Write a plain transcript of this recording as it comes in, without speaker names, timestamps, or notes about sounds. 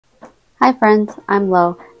Hi friends, I'm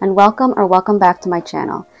Lo, and welcome back to my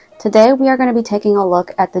channel. Today we are going to be taking a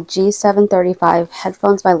look at the G735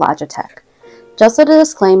 headphones by Logitech. Just as a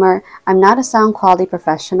disclaimer, I'm not a sound quality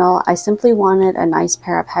professional. I simply wanted a nice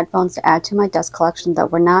pair of headphones to add to my desk collection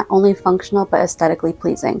that were not only functional but aesthetically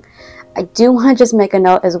pleasing. I do want to just make a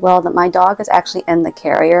note as well that my dog is actually in the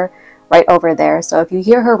carrier right over there, so if you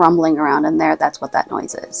hear her rumbling around in there, that's what that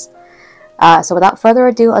noise is. So without further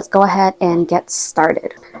ado, let's go ahead and get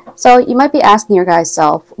started. So you might be asking your guys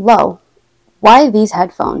self, Lo, why these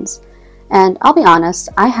headphones? And I'll be honest,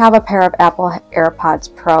 I have a pair of Apple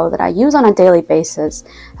AirPods Pro that I use on a daily basis.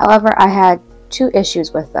 However, I had two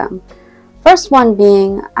issues with them. First one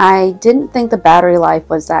being, I didn't think the battery life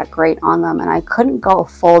was that great on them, and I couldn't go a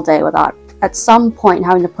full day without at some point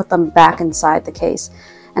having to put them back inside the case.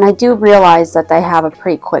 And I do realize that they have a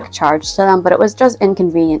pretty quick charge to them, but it was just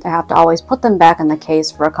inconvenient to have to always put them back in the case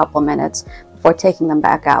for a couple minutes before taking them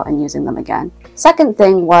back out and using them again. Second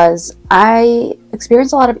thing was I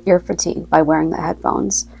experienced a lot of ear fatigue by wearing the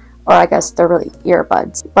headphones, or I guess they're really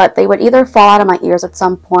earbuds. But they would either fall out of my ears at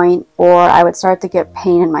some point, or I would start to get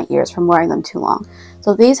pain in my ears from wearing them too long.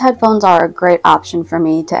 So these headphones are a great option for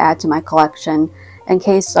me to add to my collection in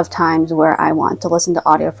case of times where I want to listen to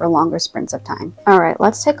audio for longer sprints of time. Alright,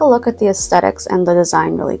 let's take a look at the aesthetics and the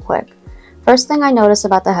design really quick. First thing I notice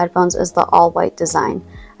about the headphones is the all-white design.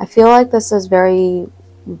 I feel like this is very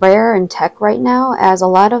rare in tech right now, as a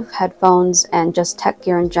lot of headphones and just tech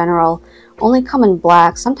gear in general only come in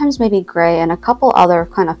black, sometimes maybe gray, and a couple other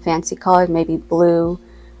kind of fancy colors, maybe blue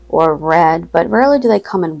or red, but rarely do they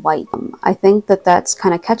come in white. I think that that's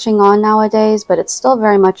kind of catching on nowadays, but it's still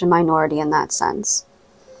very much a minority in that sense.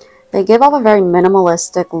 They give off a very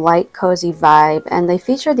minimalistic, light, cozy vibe, and they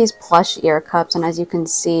feature these plush ear cups, and as you can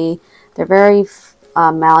see, they're very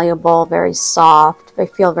malleable, very soft. They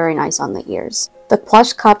feel very nice on the ears. The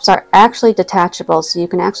plush cups are actually detachable, so you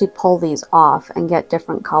can actually pull these off and get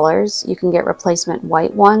different colors. You can get replacement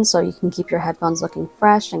white ones, so you can keep your headphones looking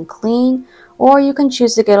fresh and clean, or you can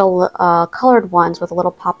choose to get colored ones with a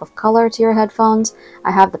little pop of color to your headphones.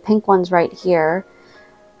 I have the pink ones right here.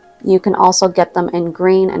 You can also get them in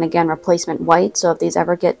green and again replacement white, so if these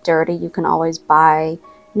ever get dirty, you can always buy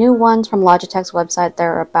new ones from Logitech's website.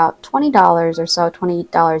 They're about $20 or so,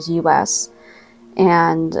 $20 US.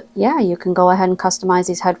 And yeah, you can go ahead and customize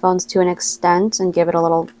these headphones to an extent and give it a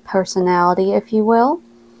little personality, if you will.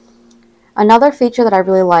 Another feature that I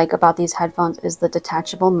really like about these headphones is the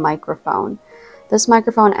detachable microphone. This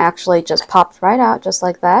microphone actually just pops right out just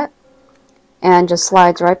like that and just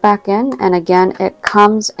slides right back in. And again, it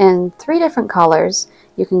comes in 3 different colors.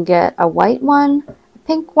 You can get a white one, a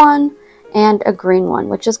pink one, and a green one,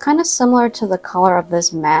 which is kind of similar to the color of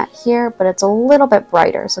this mat here, but it's a little bit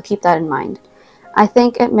brighter, so keep that in mind. I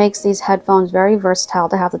think it makes these headphones very versatile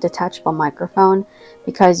to have the detachable microphone,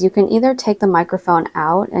 because you can either take the microphone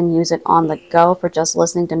out and use it on the go for just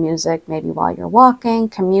listening to music, maybe while you're walking,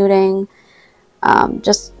 commuting,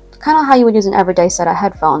 just kind of how you would use an everyday set of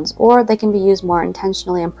headphones, or they can be used more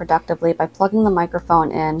intentionally and productively by plugging the microphone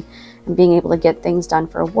in and being able to get things done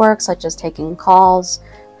for work, such as taking calls,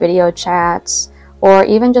 video chats, or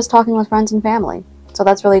even just talking with friends and family. So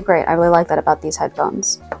that's really great. I really like that about these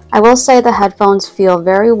headphones. I will say the headphones feel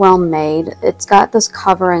very well made. It's got this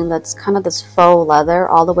covering that's kind of this faux leather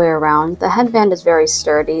all the way around. The headband is very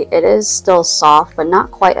sturdy. It is still soft, but not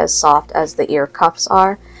quite as soft as the ear cuffs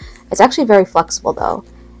are. It's actually very flexible though.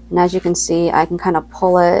 And as you can see, I can kind of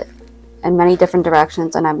pull it in many different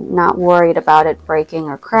directions, and I'm not worried about it breaking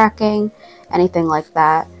or cracking, anything like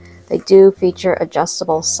that. They do feature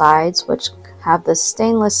adjustable sides, which have this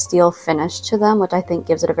stainless steel finish to them, which I think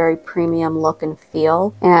gives it a very premium look and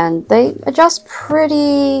feel. And they adjust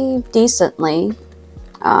pretty decently.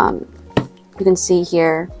 You can see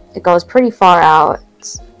here, it goes pretty far out,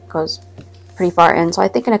 it goes pretty far in, so I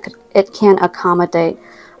think it can accommodate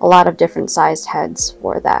a lot of different sized heads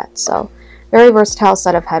for that. So very versatile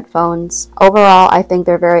set of headphones. Overall, I think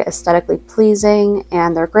they're very aesthetically pleasing,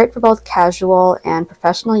 and they're great for both casual and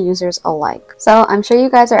professional users alike. So I'm sure you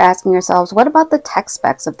guys are asking yourselves, what about the tech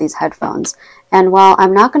specs of these headphones? And while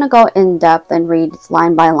I'm not going to go in depth and read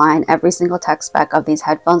line by line every single tech spec of these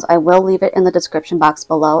headphones, I will leave it in the description box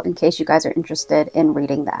below in case you guys are interested in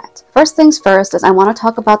reading that. First things first is I want to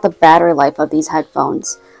talk about the battery life of these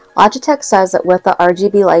headphones. Logitech says that with the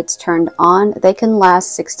RGB lights turned on, they can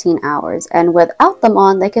last 16 hours, and without them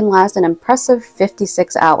on, they can last an impressive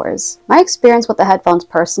 56 hours. My experience with the headphones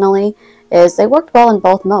personally is they worked well in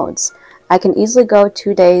both modes. I can easily go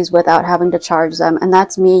 2 days without having to charge them, and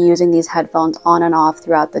that's me using these headphones on and off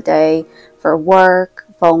throughout the day for work,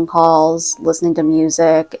 phone calls, listening to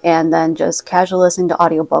music, and then just casually listening to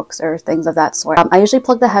audiobooks or things of that sort. I usually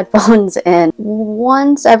plug the headphones in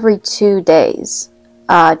once every 2 days.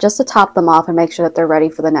 Just to top them off and make sure that they're ready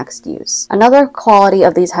for the next use. Another quality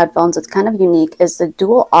of these headphones that's kind of unique is the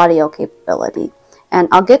dual audio capability. And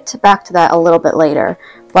I'll get back to that a little bit later.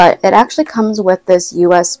 But it actually comes with this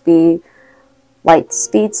USB light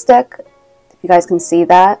speed stick, if you guys can see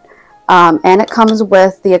that. And it comes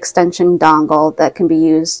with the extension dongle that can be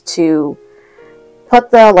used to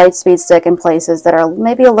put the light speed stick in places that are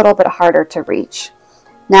maybe a little bit harder to reach.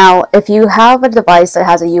 Now, if you have a device that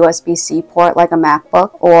has a USB-C port like a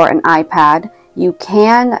MacBook or an iPad, you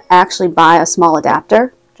can actually buy a small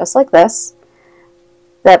adapter, just like this,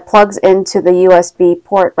 that plugs into the USB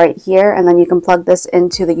port right here, and then you can plug this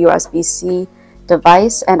into the USB-C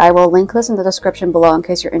device, and I will link this in the description below in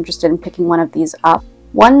case you're interested in picking one of these up.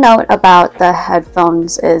 One note about the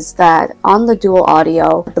headphones is that on the dual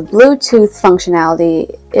audio, the Bluetooth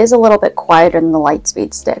functionality is a little bit quieter than the light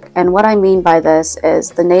speed stick. And what I mean by this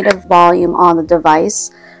is the native volume on the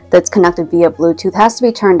device that's connected via Bluetooth has to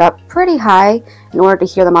be turned up pretty high in order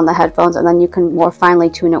to hear them on the headphones, and then you can more finely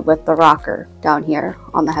tune it with the rocker down here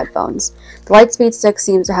on the headphones. The light speed stick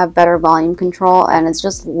seems to have better volume control, and it's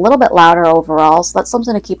just a little bit louder overall, so that's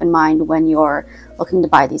something to keep in mind when you're looking to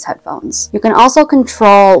buy these headphones. You can also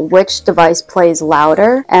control which device plays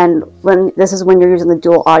louder, and this is when you're using the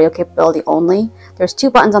dual audio capability only. There's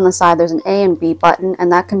 2 buttons on the side. There's an A and B button,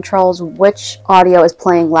 and that controls which audio is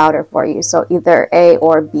playing louder for you, so either A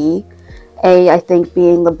or B. A, I think,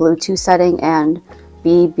 being the Bluetooth setting, and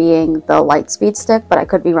B being the light speed stick, but I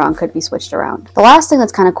could be wrong, could be switched around. The last thing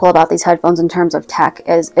that's kind of cool about these headphones in terms of tech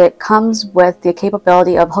is it comes with the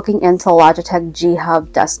capability of hooking into the Logitech G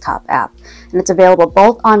Hub desktop app. And it's available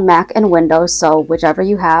both on Mac and Windows, so whichever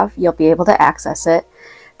you have, you'll be able to access it.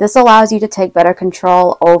 This allows you to take better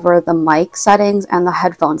control over the mic settings and the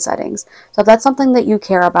headphone settings. So if that's something that you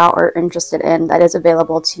care about or are interested in that is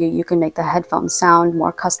available to you, you can make the headphones sound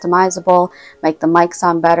more customizable, make the mic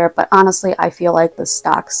sound better, but honestly, I feel like the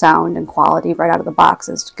stock sound and quality right out of the box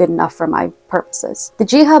is good enough for my purposes. The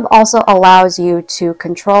G Hub also allows you to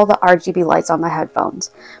control the RGB lights on the headphones.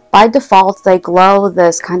 By default, they glow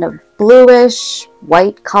this kind of bluish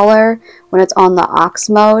white color when it's on the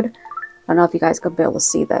aux mode. I don't know if you guys could be able to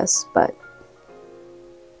see this, but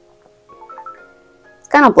it's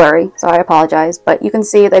kind of blurry, so I apologize. But you can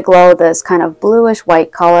see they glow this kind of bluish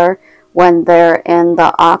white color when they're in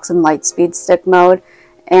the aux and light speed stick mode.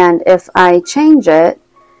 And if I change it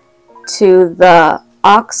to the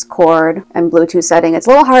aux cord and Bluetooth setting, it's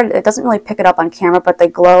a little hard. It doesn't really pick it up on camera, but they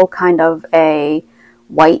glow kind of a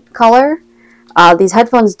white color. These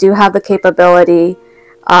headphones do have the capability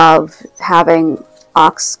of having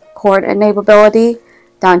aux cord enableability.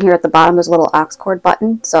 Down here at the bottom there's a little aux cord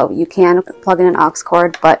button, so you can plug in an aux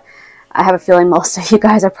cord, but I have a feeling most of you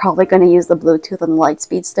guys are probably going to use the Bluetooth and the light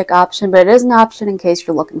speed stick option, but it is an option in case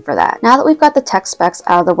you're looking for that. Now that we've got the tech specs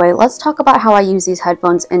out of the way, let's talk about how I use these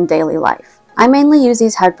headphones in daily life. I mainly use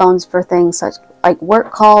these headphones for things such like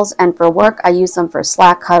work calls, and for work I use them for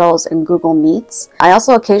Slack huddles and Google Meets. I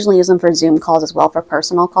also occasionally use them for Zoom calls as well, for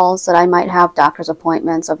personal calls that I might have, doctor's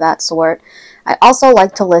appointments of that sort. I also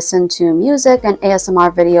like to listen to music and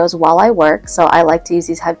ASMR videos while I work, so I like to use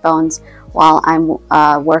these headphones while I'm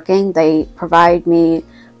working. They provide me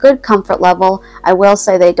good comfort level. I will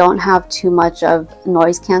say they don't have too much of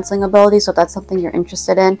noise canceling ability, so if that's something you're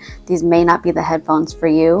interested in, these may not be the headphones for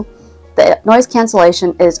you. The noise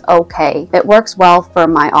cancellation is okay. It works well for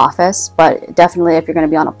my office, but definitely if you're going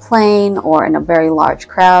to be on a plane or in a very large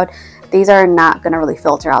crowd, these are not going to really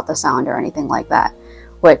filter out the sound or anything like that,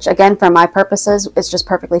 which again, for my purposes, is just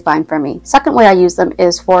perfectly fine for me. Second way I use them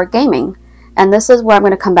is for gaming, and this is where I'm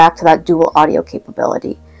going to come back to that dual audio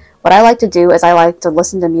capability. What I like to do is I like to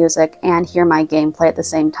listen to music and hear my gameplay at the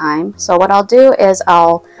same time. So what I'll do is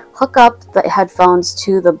I'll hook up the headphones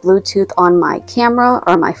to the Bluetooth on my camera,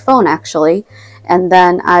 or my phone actually, and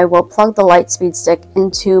then I will plug the light speed stick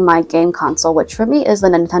into my game console, which for me is the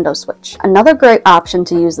Nintendo Switch. Another great option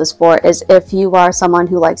to use this for is if you are someone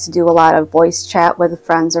who likes to do a lot of voice chat with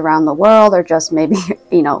friends around the world, or just maybe,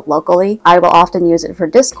 locally. I will often use it for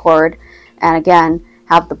Discord, and again,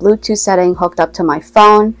 have the Bluetooth setting hooked up to my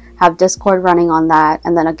phone, have Discord running on that,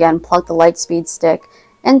 and then again plug the light speed stick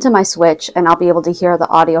into my Switch, and I'll be able to hear the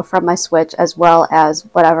audio from my Switch as well as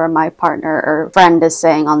whatever my partner or friend is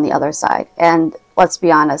saying on the other side. And let's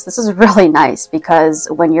be honest, this is really nice because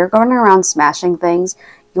when you're going around smashing things,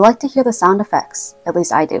 you like to hear the sound effects. At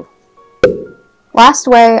least I do. Last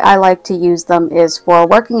way I like to use them is for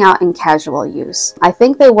working out and casual use. I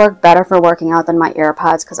think they work better for working out than my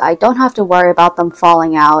AirPods because I don't have to worry about them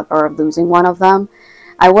falling out or losing one of them.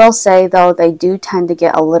 I will say though, they do tend to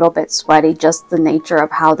get a little bit sweaty, just the nature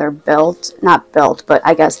of how they're built. Not built, but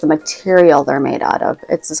I guess the material they're made out of.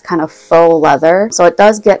 It's this kind of faux leather, so it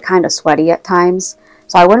does get kind of sweaty at times.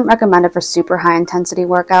 So I wouldn't recommend it for super high intensity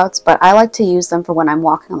workouts, but I like to use them for when I'm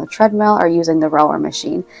walking on the treadmill or using the rower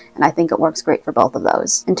machine, and I think it works great for both of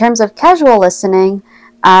those. In terms of casual listening,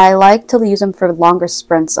 I like to use them for longer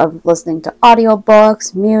sprints of listening to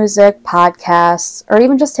audiobooks, music, podcasts, or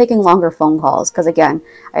even just taking longer phone calls because again,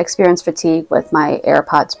 I experience fatigue with my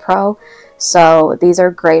AirPods Pro. So these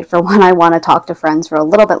are great for when I want to talk to friends for a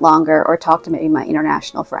little bit longer or talk to maybe my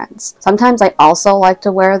international friends. Sometimes I also like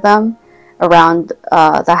to wear them around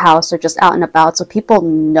the house or just out and about so people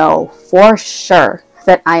know for sure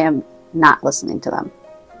that I am not listening to them.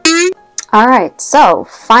 Alright, so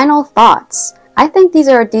final thoughts. I think these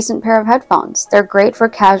are a decent pair of headphones. They're great for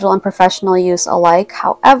casual and professional use alike.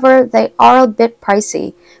 However, they are a bit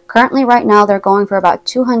pricey. Currently right now they're going for about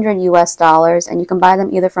 $200 US, and you can buy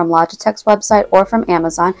them either from Logitech's website or from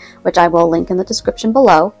Amazon, which I will link in the description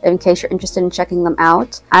below in case you're interested in checking them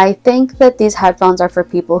out. I think that these headphones are for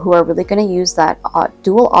people who are really going to use that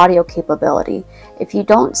dual audio capability. If you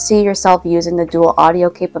don't see yourself using the dual audio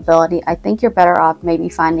capability, I think you're better off maybe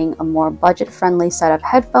finding a more budget-friendly set of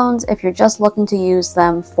headphones if you're just looking to use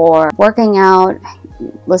them for working out,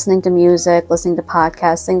 listening to music, listening to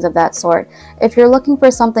podcasts, things of that sort. If you're looking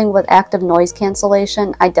for something with active noise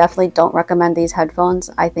cancellation, I definitely don't recommend these headphones.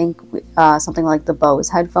 I think something like the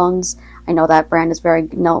Bose headphones, I know that brand is very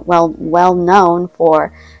well known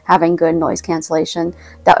for having good noise cancellation.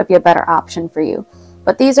 That would be a better option for you.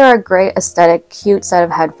 But these are a great aesthetic, cute set of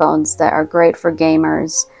headphones that are great for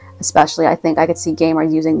gamers. Especially, I think I could see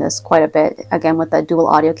gamers using this quite a bit, again with the dual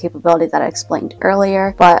audio capability that I explained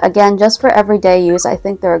earlier. But again, just for everyday use, I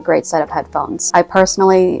think they're a great set of headphones. I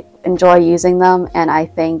personally enjoy using them, and I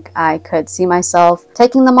think I could see myself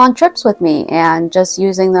taking them on trips with me and just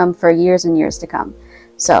using them for years and years to come.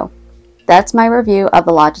 So that's my review of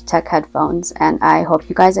the Logitech headphones, and I hope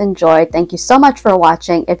you guys enjoyed. Thank you so much for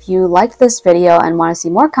watching. If you liked this video and want to see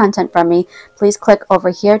more content from me, please click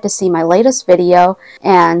over here to see my latest video,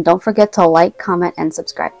 and don't forget to like, comment, and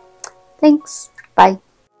subscribe. Thanks. Bye.